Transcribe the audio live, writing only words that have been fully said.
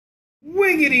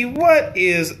Wiggity, what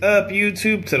is up,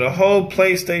 YouTube, to the whole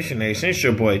PlayStation Nation? It's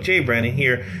your boy JayBrandon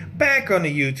here, back on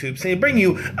the YouTube scene, bring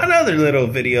you another little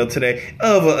video today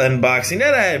of an unboxing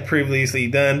that I had previously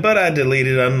done, but I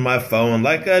deleted on my phone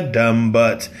like a dumb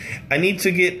butt. I need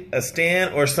to get a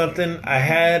stand or something. I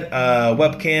had a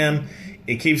webcam.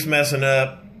 It keeps messing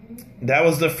up. That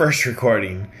was the first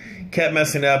recording. Kept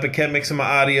messing up. It kept mixing my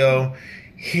audio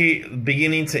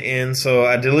beginning to end, so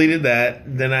I deleted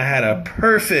that. Then I had a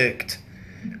perfect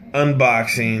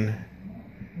unboxing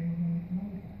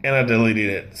and I deleted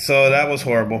it, so that was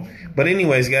horrible. But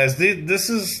anyways, guys,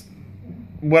 this is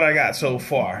what I got so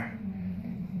far.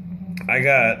 I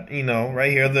got, you know, right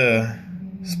here the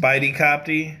Spidey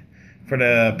copy for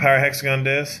the Power Hexagon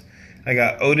disc. I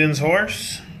got Odin's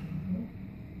horse,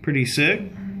 pretty sick.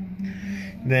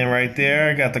 Then right there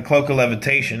I got the Cloak of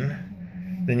Levitation.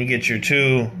 Then you get your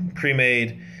two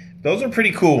pre-made. Those are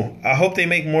pretty cool. I hope they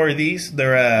make more of these.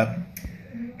 They're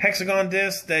hexagon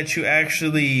discs that you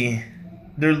actually,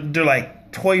 they're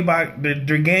like toy box,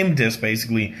 they're game discs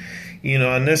basically. You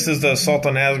know, and this is the Assault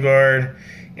on Asgard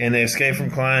and the Escape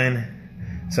from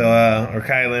Klein. So or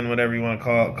Kylan, whatever you want to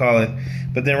call it.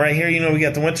 But then right here, you know, we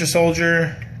got the Winter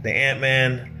Soldier, the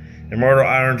Ant-Man, the Immortal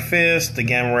Iron Fist, the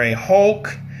Gamma Ray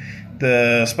Hulk,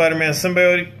 the Spider-Man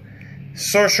symbiote,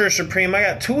 Sorcerer Supreme. I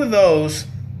got two of those.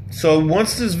 So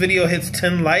once this video hits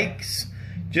 10 likes,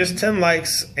 just 10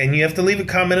 likes, and you have to leave a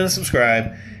comment and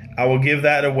subscribe, I will give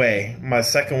that away. My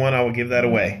second one, I will give that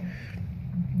away.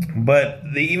 But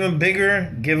the even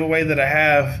bigger giveaway that I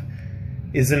have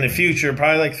is in the future,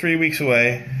 probably like 3 weeks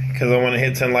away, because I want to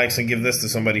hit 10 likes and give this to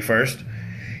somebody first.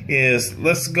 Is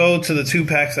let's go to the 2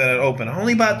 packs that I opened. I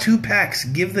only bought 2 packs.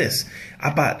 Give this.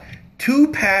 I bought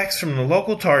 2 packs from the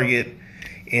local Target.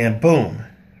 And boom,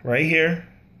 right here,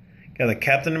 got a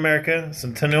Captain America,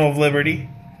 Centennial of Liberty.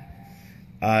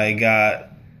 I got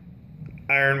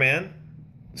Iron Man,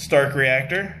 Stark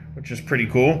Reactor, which is pretty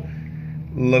cool.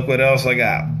 Look what else I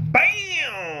got.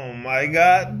 Bam! I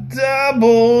got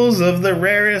doubles of the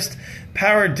rarest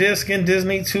power disc in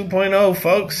Disney 2.0,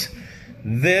 folks.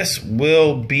 This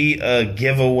will be a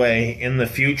giveaway in the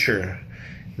future.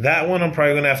 That one I'm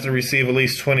probably going to have to receive at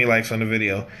least 20 likes on the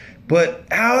video. But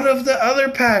out of the other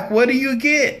pack, what do you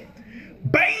get?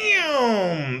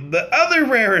 Bam! The other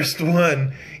rarest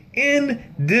one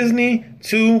in Disney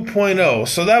 2.0.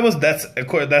 So that's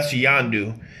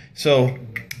Yondu. So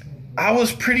I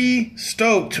was pretty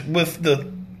stoked with the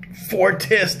 4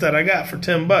 discs that I got for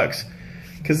 10 bucks.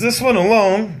 Because this one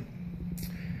alone,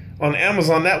 on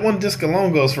Amazon, that one disc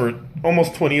alone goes for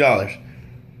almost $20.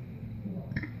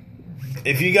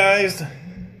 If you guys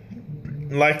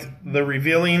liked the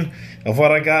revealing of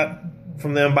what I got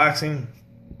from the unboxing,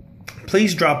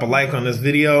 please drop a like on this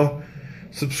video,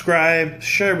 subscribe,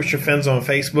 share it with your friends on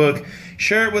Facebook,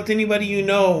 share it with anybody you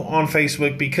know on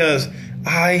Facebook, because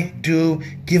I do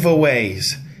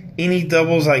giveaways. Any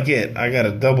doubles I get, I got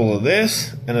a double of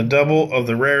this and a double of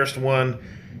the rarest one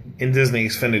in Disney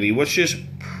Xfinity, which is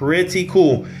pretty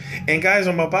cool. And guys,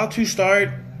 I'm about to start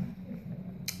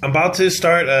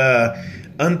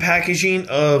unpackaging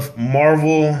of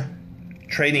Marvel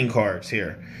trading cards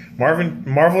here.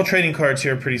 Marvel trading cards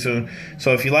here pretty soon.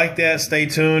 So if you like that, stay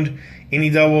tuned. Any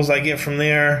doubles I get from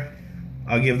there,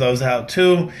 I'll give those out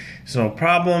too. It's no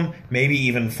problem. Maybe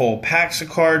even full packs of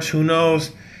cards. Who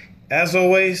knows? As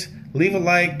always, leave a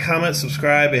like, comment,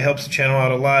 subscribe. It helps the channel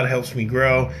out a lot. It helps me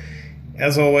grow.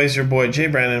 As always, your boy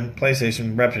JayBrandon,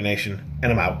 PlayStation Raptor Nation,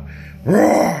 and I'm out.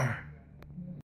 Roar!